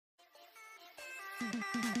Hey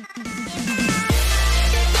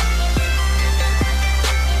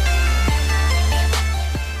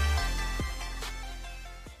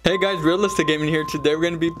guys, Realistic Gaming here. Today we're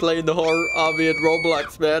gonna be playing the horror Obby at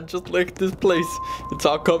Roblox, man. Just look at this place. It's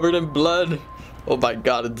all covered in blood. Oh my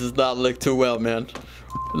god, it does not look too well, man.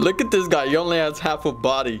 Look at this guy. He only has half a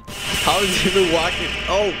body. How is he even walking?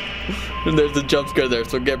 Oh, and there's a jump scare there,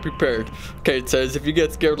 so get prepared. Okay, it says if you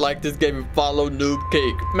get scared like this game, follow Noob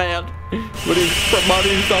Cake. Man, what is he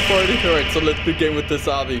promoting himself already? Alright, so let's begin with this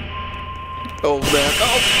Obby. Oh man.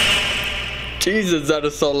 Oh, Jesus, that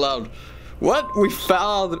is so loud. What? We just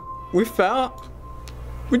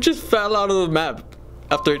fell out of the map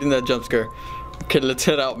after hitting that jump scare. Okay, let's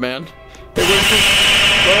head out, man. Hey, wait for...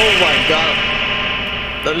 Oh my god.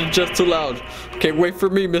 That is just too loud. Okay, wait for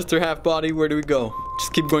me, Mr. Half Body. Where do we go?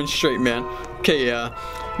 Just keep going straight, man. Okay,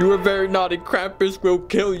 you were very naughty. Krampus will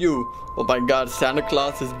kill you. Oh my god, Santa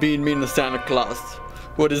Claus is being mean to Santa Claus.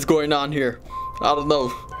 What is going on here? I don't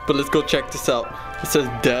know, but let's go check this out. It says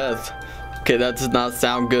death. Okay, that does not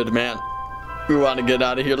sound good, man. We want to get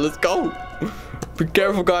out of here. Let's go. Be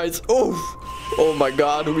careful, guys. Oof. Oh my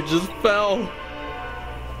god, we just fell.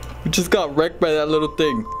 We just got wrecked by that little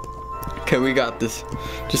thing. Okay, we got this.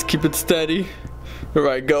 Just keep it steady.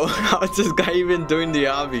 Alright, go. How is this guy even doing the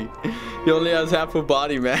Obby? He only has half a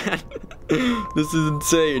body, man. This is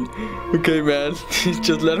insane. Okay, man.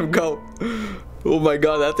 Just let him go. Oh my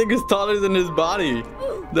god, that thing is taller than his body.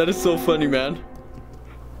 That is so funny, man.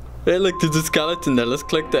 Hey, look, there's a skeleton there. Let's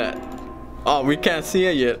click that. Oh, we can't see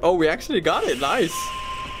it yet. Oh, we actually got it. Nice.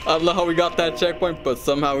 I don't know how we got that checkpoint, but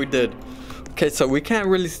somehow we did. Okay, so we can't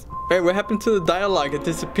really... Hey, what happened to the dialogue? It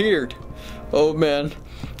disappeared. Oh, man.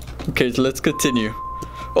 Okay, so let's continue.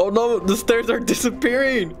 Oh, no. The stairs are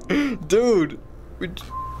disappearing. Dude.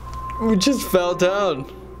 We just fell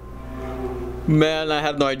down. Man, I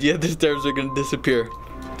had no idea the stairs were going to disappear.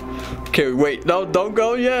 Okay, wait. No, don't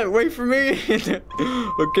go yet. Wait for me.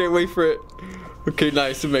 Okay, wait for it. Okay,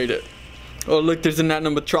 nice. We made it. Oh, look, there's an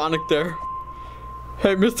animatronic there.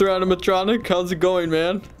 Hey, Mr. Animatronic, how's it going,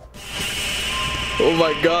 man? Oh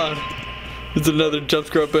my god. There's another jump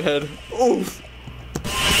scare up ahead. Oof.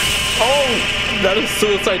 Oh, that is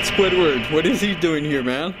Suicide Squidward. What is he doing here,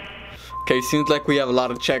 man? Okay, seems like we have a lot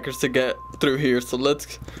of checkers to get through here, so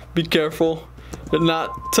let's be careful and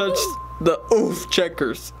not touch the oof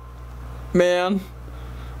checkers. Man,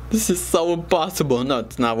 this is so impossible. No,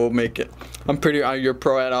 it's not. We'll make it. I'm pretty... You're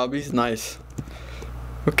pro at Obbies? Nice.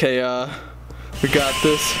 Okay, we got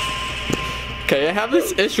this. Okay, I have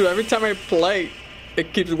this issue. Every time I play,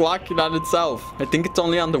 it keeps walking on itself. I think it's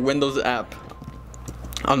only on the Windows app.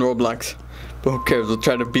 On Roblox. But who cares? We'll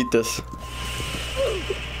try to beat this.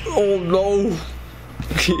 Oh, no.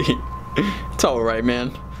 It's alright,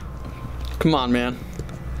 man. Come on, man.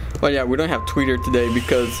 Well, yeah, we don't have Twitter today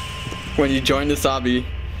because when you join this Obby,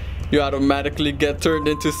 you automatically get turned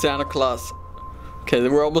into Santa Claus. Okay,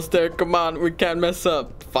 we're almost there. Come on, we can't mess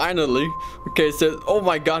up. Finally. Okay, it says, oh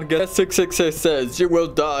my god, guess 666 says, you will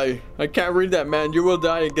die. I can't read that, man. You will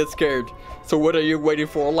die and get scared. So what are you waiting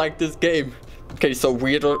for? Like this game. Okay, so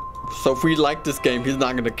if we like this game, he's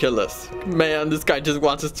not gonna kill us. Man, this guy just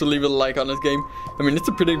wants us to leave a like on this game. I mean, it's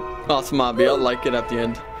a pretty awesome Obby. I'll like it at the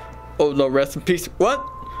end. Oh no, rest in peace. What?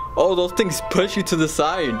 Oh, those things push you to the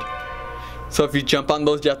side. So if you jump on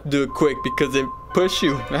those, you have to do it quick because they push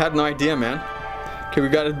you. I had no idea, man. Okay, we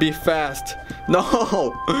gotta be fast. No!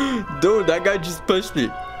 Dude, that guy just pushed me.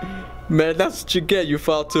 Man, that's what you get. You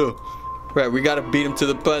fall too. Right, we gotta beat him to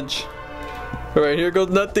the punch. Alright, here goes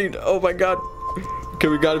nothing. Oh my god. Okay,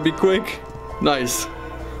 we gotta be quick. Nice.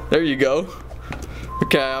 There you go.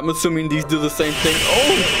 Okay, I'm assuming these do the same thing.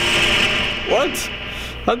 Oh! What?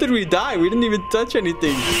 How did we die? We didn't even touch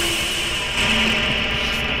anything.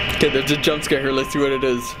 Okay, there's a jump scare here. Let's see what it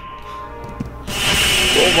is.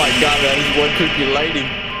 Oh my god, that is one creepy lady.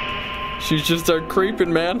 She just started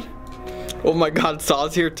creeping, man. Oh my god,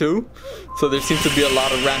 Saw's here too. So there seems to be a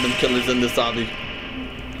lot of random killers in this Obby.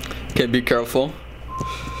 Okay, be careful.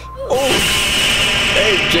 Oh!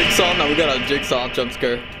 Hey, Jigsaw. Now we got a Jigsaw jump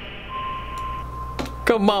scare.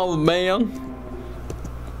 Come on, man.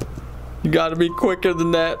 You gotta be quicker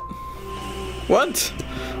than that. What?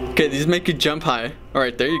 Okay, these make you jump high.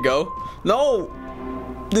 Alright, there you go. No!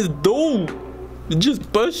 This dude! It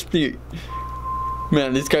just pushed me.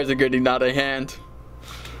 Man, these guys are getting out of hand.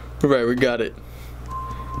 Alright, we got it.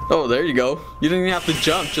 Oh, there you go. You didn't even have to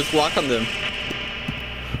jump, just walk on them.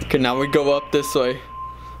 Okay, now we go up this way.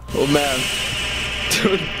 Oh man.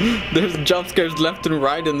 Dude, there's jump scares left and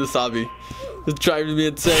right in this Obby. It's driving me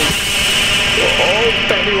insane. Oh,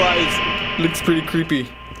 Pennywise! Looks pretty creepy.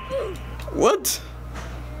 What?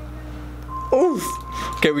 Oof.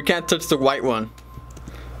 Okay, we can't touch the white one.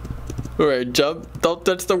 Alright, jump. Don't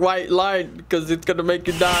touch the white line because it's gonna make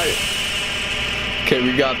you die. Okay,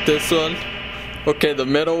 we got this one. Okay, the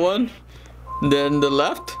middle one. Then the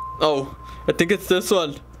left. Oh, I think it's this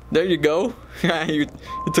one. There you go. you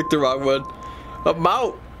took the wrong one. I'm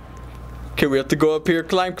out. Okay, we have to go up here.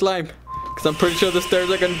 Climb, climb. Because I'm pretty sure the stairs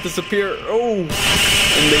are gonna disappear. Oh,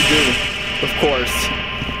 and they do. Of course.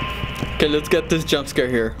 Okay, let's get this jump scare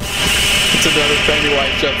here. It's another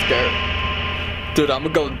Pennywise jump scare. Dude, I'm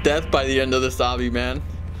gonna go death by the end of this obby, man.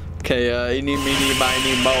 Okay, eeny, meeny,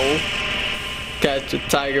 miny, mo. Catch a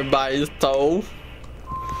tiger by his toe.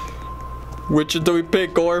 Which do we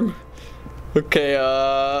pick, Orm? Okay,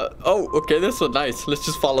 oh, okay, this one, nice. Let's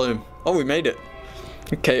just follow him. Oh, we made it.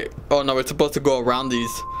 Okay, oh no, we're supposed to go around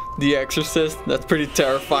these. The Exorcist, that's pretty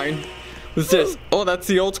terrifying. What's this? Oh, that's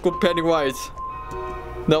the old school Pennywise.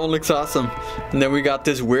 That one looks awesome. And then we got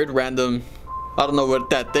this weird random, I don't know what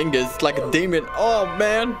that thing is. It's like a demon. Oh,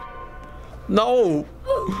 man. No.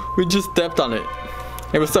 We just stepped on it.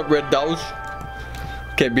 Hey, what's up, Red Doge?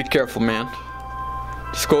 Okay, be careful, man.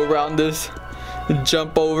 Just go around this and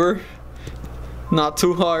jump over. Not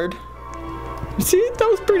too hard. You see, that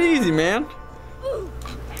was pretty easy, man.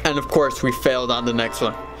 And of course, we failed on the next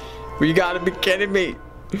one. You gotta be kidding me.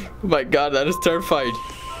 Oh my god, that is terrifying.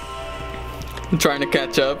 I'm trying to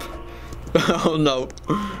catch up. Oh no.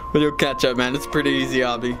 But you'll catch up, man. It's pretty easy,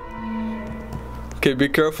 Obby. Okay, be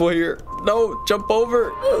careful here. No, jump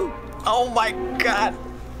over. Oh my god.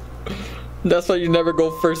 That's why you never go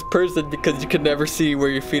first person, because you can never see where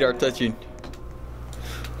your feet are touching.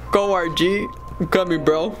 Go, RG. I'm coming,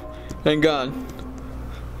 bro. Hang on.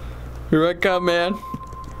 Here I come, man.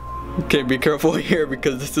 Okay, be careful here,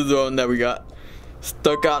 because this is the one that we got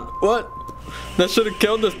stuck on. What? That should have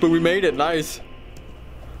killed us, but we made it. Nice.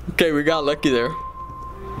 Okay, we got lucky there.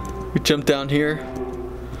 We jump down here.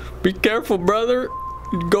 Be careful, brother.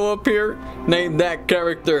 Go up here. Name that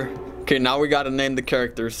character. Okay, now we gotta name the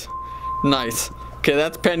characters. Nice. Okay,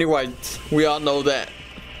 that's Pennywise. We all know that.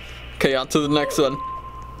 Okay, on to the next one.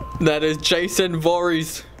 That is Jason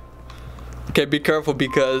Voorhees. Okay, be careful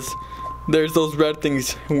because there's those red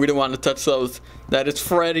things and we don't want to touch those. That is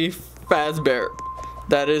Freddy Fazbear.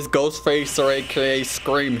 That is Ghostface, or aka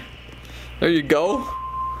Scream. There you go.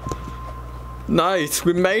 Nice,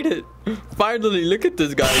 we made it. Finally, look at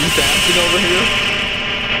this guy. He's dancing over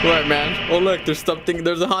here. Right, man. Oh look, there's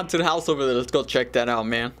a haunted house over there. Let's go check that out,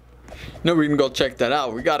 man. No, we can go check that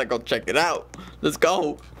out. We gotta go check it out. Let's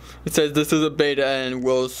go. It says this is a beta and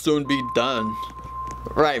will soon be done.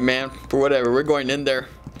 Right, man. But whatever, we're going in there.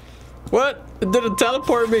 What? It didn't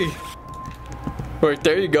teleport me. Right,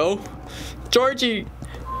 there you go. Georgie,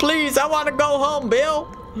 please, I want to go home,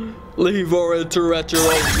 Bill. Leave or enter at your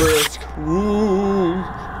own risk. Ooh.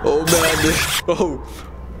 Oh, man. Oh,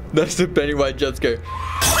 that's the Pennywise jump scare.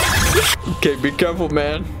 Okay, be careful,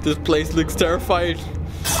 man. This place looks terrifying.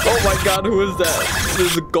 Oh, my God, who is that?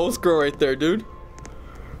 There's a ghost girl right there, dude.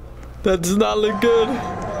 That does not look good.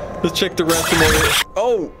 Let's check the rest of it.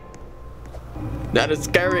 Oh, that is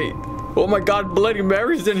scary. Oh, my God, Bloody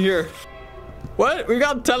Mary's in here. What? We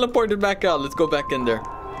got teleported back out. Let's go back in there.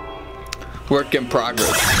 Work in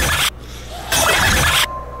progress.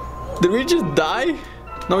 Did we just die?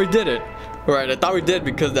 No, we didn't. Alright, I thought we did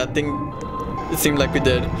because that thing, it seemed like we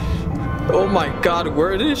did. Oh my God,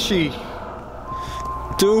 where is she?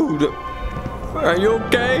 Dude, are you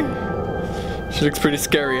okay? She looks pretty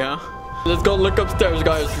scary, huh? Let's go look upstairs,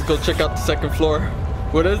 guys. Let's go check out the second floor.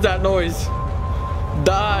 What is that noise?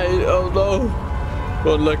 Die. Oh no.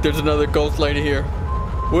 Oh look, there's another ghost lady here.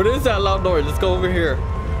 What is that loud noise? Let's go over here.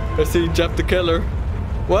 I see Jeff the Killer.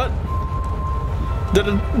 What?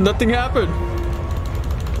 Nothing happen?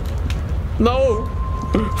 No.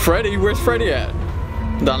 Freddy, where's Freddy at?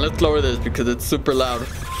 Now let's lower this because it's super loud.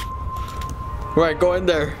 Right, go in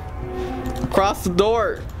there. Cross the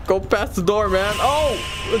door. Go past the door, man. Oh,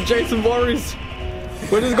 Jason Voorhees.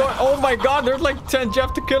 What is going? Oh my God, there's like 10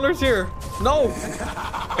 Jeff the Killers here. No.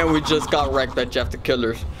 And we just got wrecked by Jeff the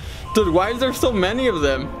Killers. Dude, why is there so many of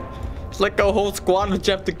them? It's like a whole squad of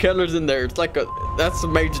Jeff the Killers in there. It's like that's a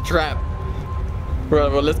major trap. Right,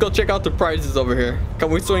 well, let's go check out the prizes over here. Can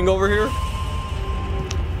we swing over here?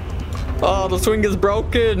 Oh, the swing is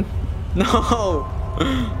broken. No.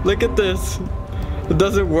 Look at this. It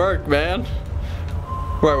doesn't work, man.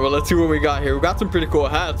 Right, well, let's see what we got here. We got some pretty cool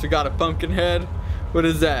hats. We got a pumpkin head. What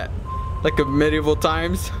is that? Like a medieval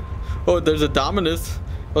times. Oh, there's a Dominus.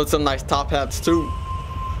 Oh, some nice top hats too.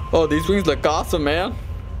 Oh, these wings look awesome, man.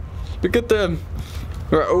 Look at them.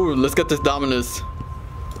 Right, oh, let's get this Dominus.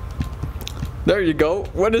 There you go.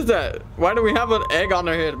 What is that? Why do we have an egg on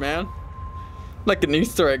our head, man? Like an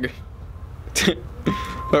Easter egg.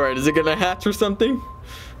 Alright, is it gonna hatch or something?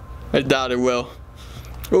 I doubt it will.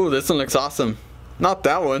 Oh, this one looks awesome. Not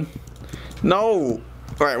that one. No!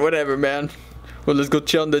 Alright, whatever, man. Well, let's go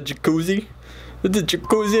chill in the jacuzzi. Is the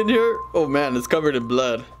jacuzzi in here? Oh man, it's covered in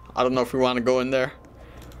blood. I don't know if we want to go in there.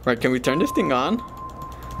 Right, can we turn this thing on?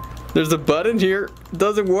 There's a button here. It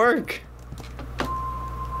doesn't work.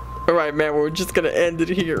 Alright, man, we're just gonna end it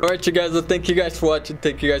here. Alright, you guys, well, thank you guys for watching.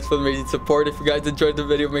 Thank you guys for the amazing support. If you guys enjoyed the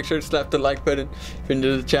video, make sure to slap the like button. If you're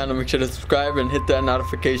new to the channel, make sure to subscribe and hit that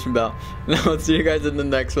notification bell. And I'll see you guys in the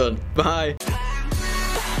next one. Bye.